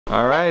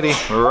Alrighty,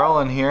 we're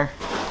rolling here.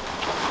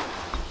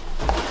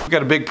 We've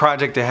got a big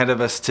project ahead of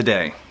us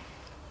today.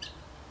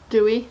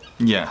 Do we?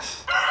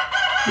 Yes,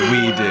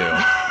 we do.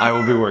 I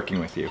will be working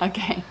with you.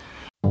 Okay.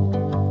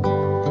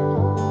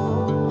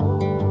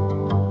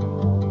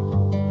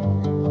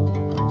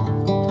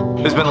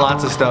 There's been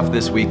lots of stuff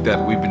this week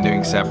that we've been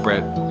doing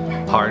separate,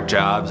 hard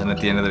jobs, and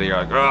at the end of the day you're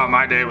like, oh,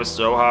 my day was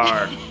so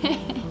hard.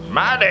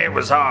 My day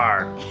was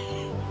hard.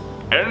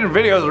 Editing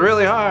videos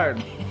really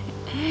hard.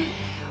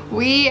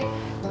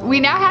 We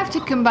now have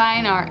to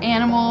combine our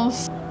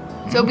animals.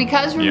 So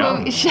because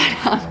we're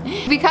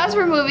because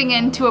we're moving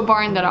into a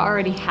barn that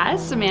already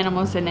has some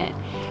animals in it,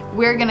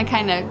 we're gonna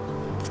kind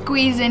of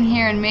squeeze in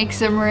here and make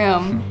some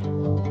room.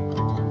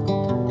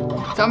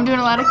 So I'm doing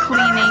a lot of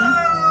cleaning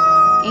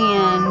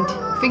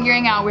and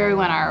figuring out where we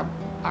want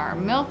our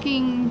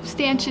milking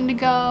stanchion to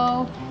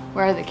go,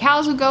 where the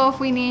cows will go if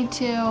we need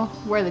to,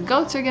 where the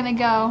goats are gonna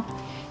go.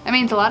 That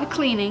means a lot of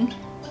cleaning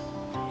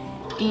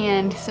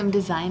and some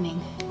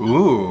designing.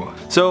 Ooh.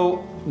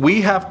 So we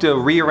have to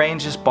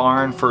rearrange this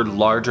barn for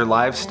larger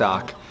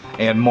livestock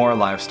and more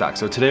livestock.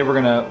 So today we're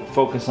gonna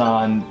focus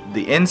on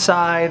the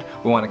inside.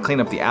 We want to clean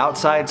up the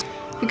outsides.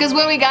 Because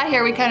when we got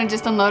here, we kind of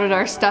just unloaded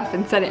our stuff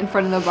and set it in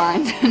front of the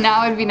barn. So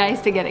now it'd be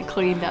nice to get it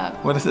cleaned up.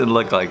 What does it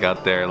look like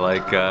out there?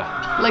 Like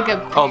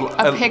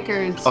a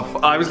picker's.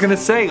 I was gonna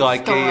say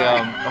like store.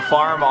 a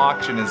farm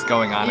auction is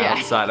going on Yeah.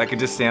 outside. I could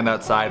just stand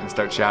outside and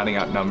start shouting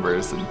out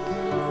numbers, and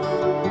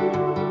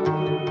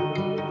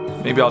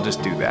maybe I'll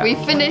just do that. We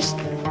finished.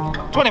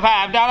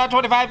 $25,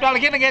 $25,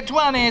 can I get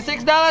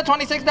 $26,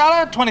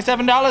 $26,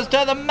 $27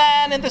 to the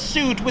man in the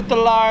suit with the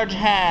large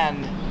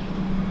hand.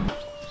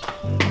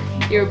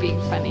 You were being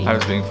funny. I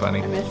was being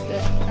funny. I missed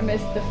it. I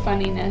missed the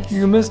funniness.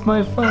 You missed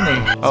my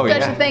funny. Oh yeah.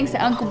 Special thanks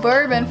to Uncle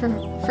Bourbon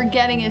for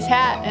getting his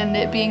hat and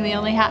it being the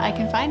only hat I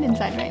can find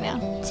inside right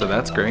now. So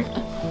that's great.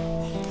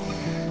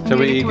 Shall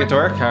we get to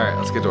work? All right,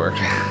 let's get to work.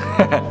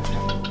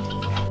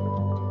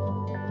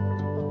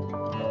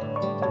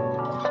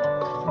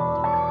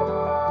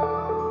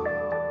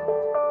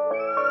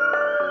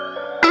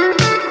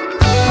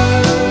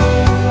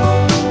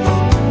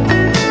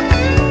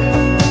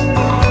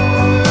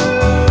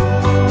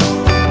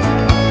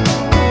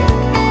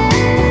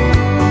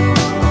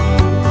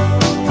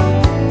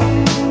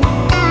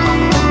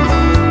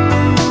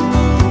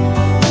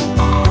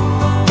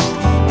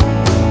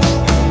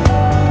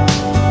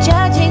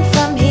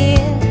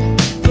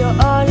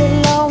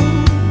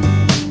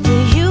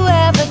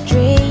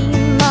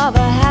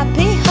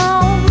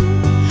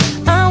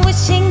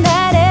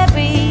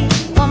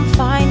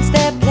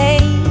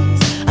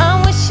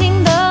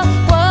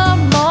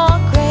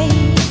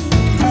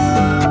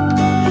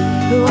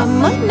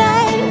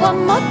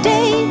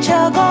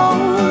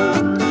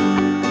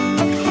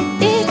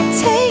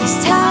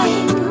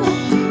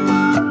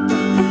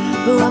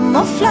 One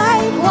more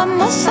flight, one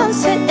more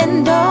sunset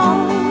and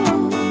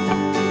dawn.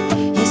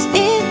 Yes,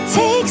 it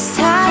takes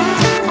time.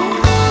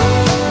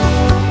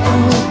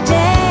 And we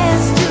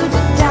dance to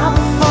the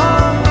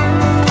downfall.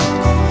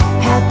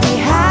 Happy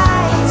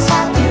highs,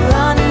 happy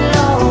running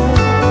low.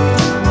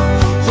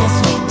 Yes,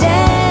 we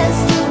dance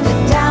to the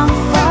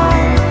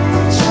downfall.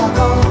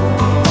 Juggle,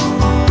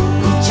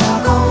 we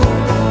juggle.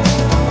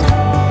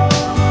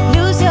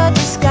 Lose your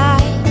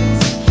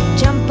disguise,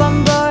 jump on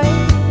board.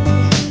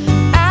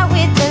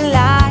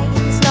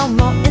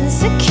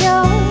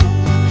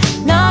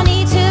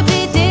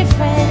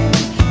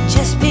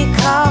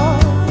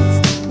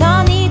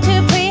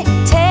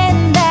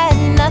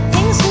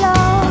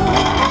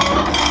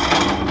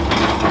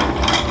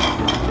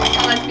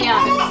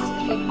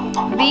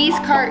 These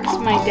carts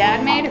my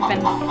dad made have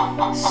been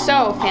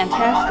so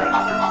fantastic.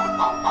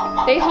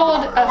 They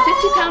hold a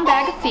 50-pound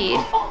bag of feed,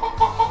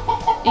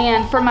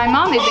 and for my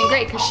mom they've been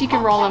great because she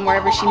can roll them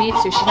wherever she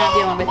needs to. She's not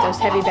dealing with those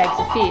heavy bags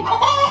of feed.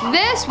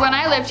 This, when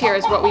I lived here,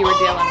 is what we were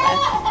dealing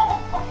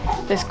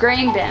with. This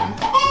grain bin,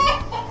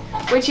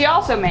 which he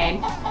also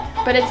made,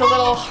 but it's a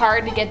little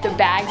hard to get the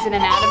bags in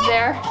and out of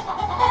there.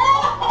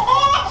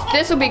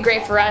 This will be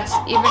great for us.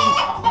 Even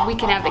we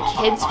can have the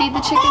kids feed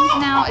the chickens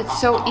now. It's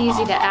so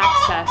easy to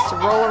access, to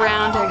roll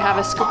around, to have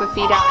a scoop of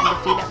feed out, and to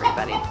feed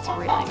everybody. It's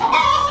really nice.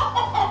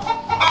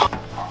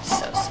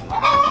 So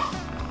smart.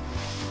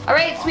 All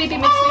right, Sweepy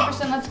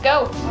McSweeperson, let's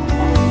go.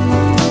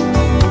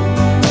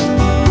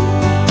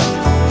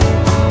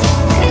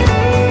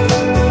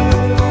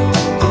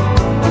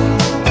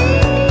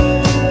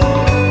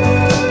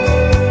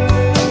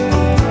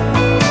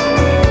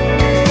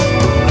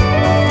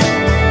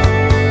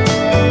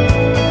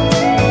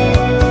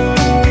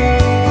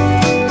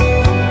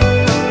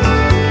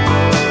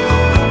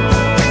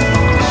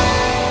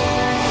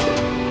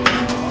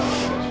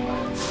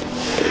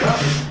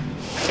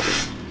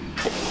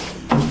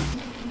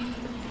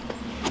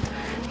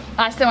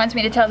 Austin wants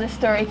me to tell this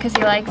story because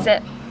he likes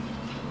it.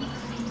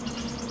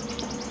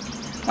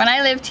 When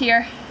I lived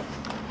here,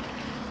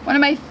 one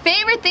of my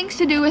favorite things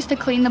to do was to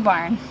clean the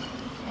barn.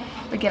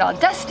 We'd get all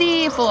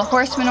dusty, full of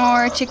horse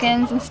manure,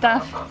 chickens and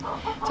stuff.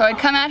 So I'd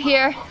come out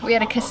here, we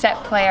had a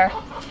cassette player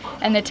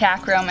in the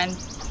tack room, and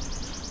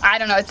I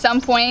don't know, at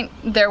some point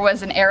there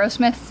was an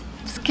Aerosmith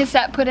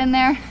cassette put in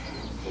there.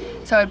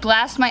 So I'd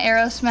blast my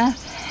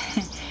Aerosmith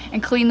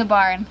and clean the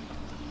barn.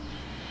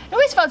 It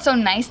always felt so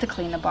nice to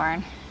clean the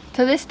barn.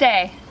 To this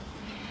day,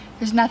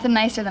 there's nothing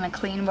nicer than a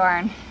clean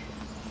barn.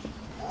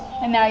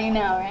 And now you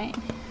know, right?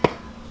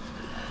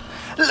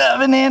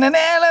 Loving in an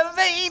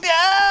elevator.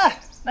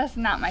 That's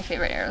not my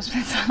favorite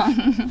Aerosmith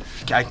song.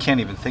 I can't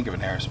even think of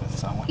an Aerosmith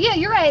song. Yeah,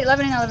 you're right.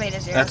 Loving in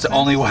Elevators. That's the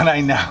only one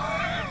I know.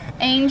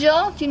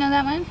 Angel, do you know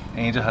that one?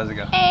 Angel, how's it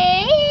go?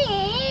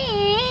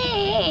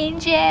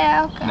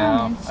 Angel, come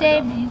and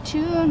save me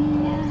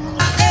tonight.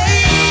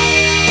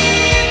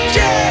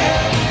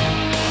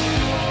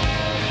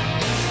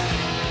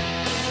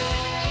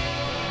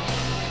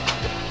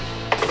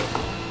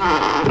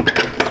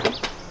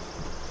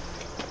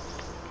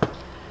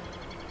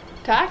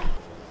 Talk?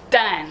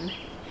 Done.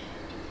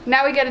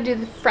 Now we gotta do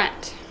the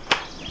front.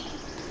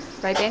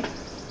 Right, babe?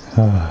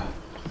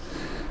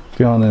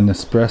 Feeling an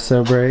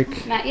espresso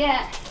break? Not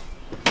yet.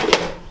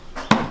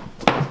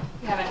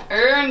 You haven't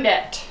earned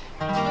it.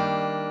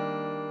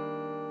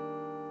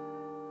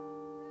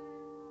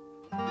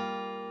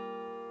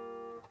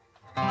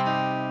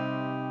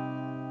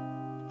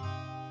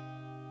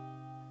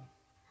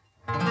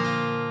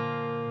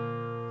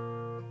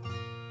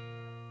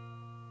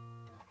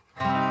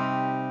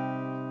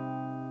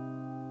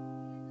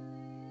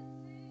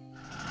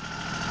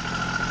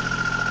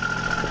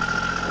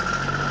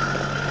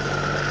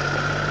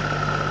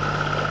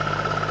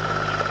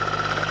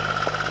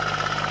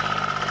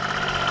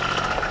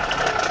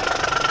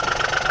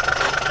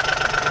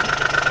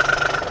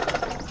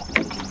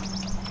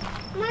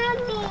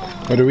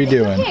 What are we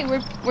doing? Okay,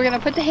 we're gonna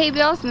put the hay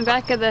bales in the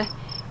back of the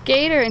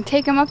gator and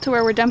take them up to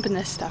where we're dumping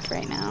this stuff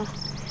right now.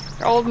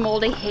 They're old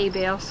moldy hay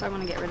bales, so I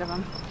want to get rid of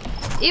them.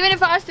 Even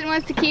if Austin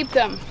wants to keep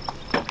them.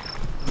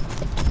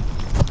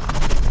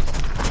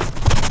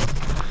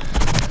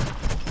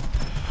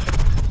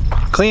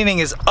 Cleaning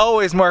is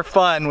always more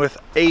fun with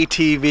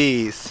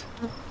ATVs.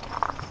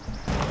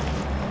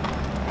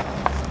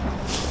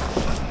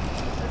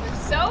 They're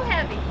so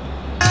heavy.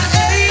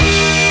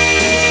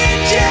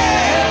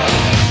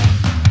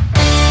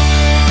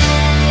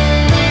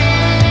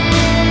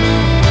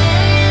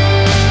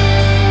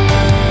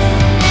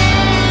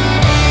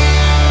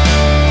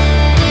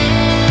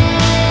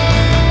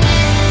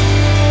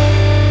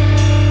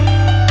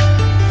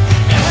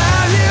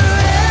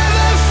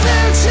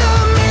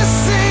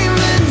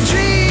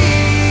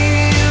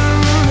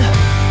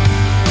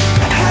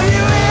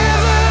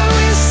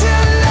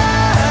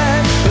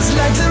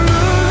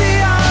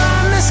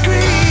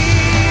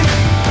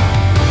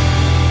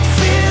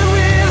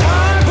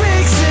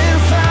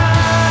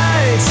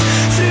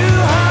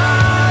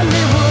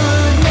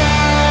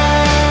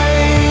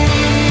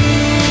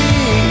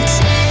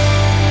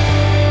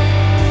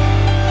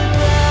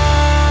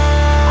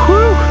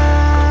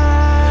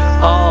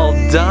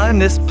 Done.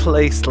 This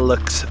place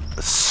looks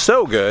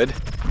so good.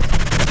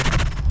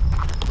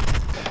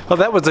 Well,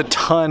 that was a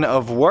ton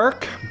of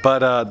work,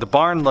 but the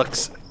barn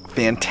looks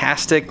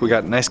fantastic. We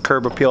got nice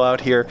curb appeal out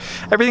here.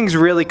 Everything's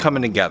really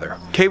coming together.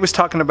 Kate was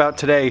talking about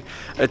today,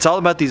 it's all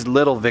about these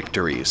little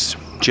victories.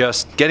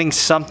 Just getting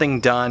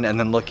something done and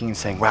then looking and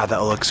saying, wow,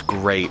 that looks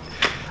great.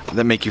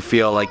 That make you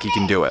feel like you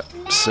can do it.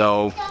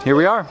 So here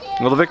we are,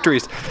 little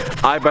victories.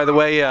 I, by the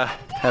way,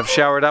 have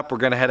showered up. We're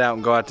gonna head out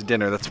and go out to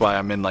dinner. That's why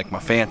I'm in like my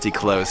fancy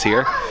clothes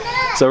here.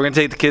 So we're gonna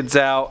take the kids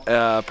out,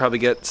 probably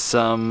go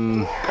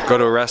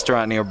to a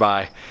restaurant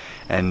nearby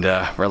and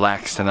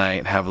relax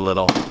tonight, have a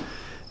little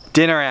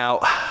dinner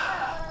out.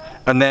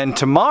 And then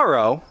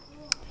tomorrow,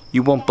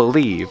 you won't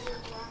believe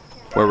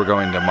where we're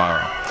going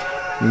tomorrow.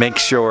 Make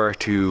sure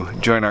to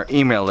join our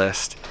email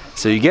list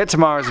so you get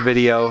tomorrow's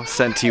video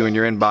sent to you in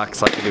your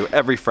inbox like I do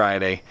every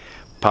Friday,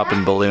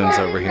 popping balloons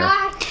over here.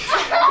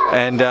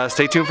 And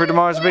stay tuned for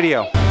tomorrow's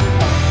video.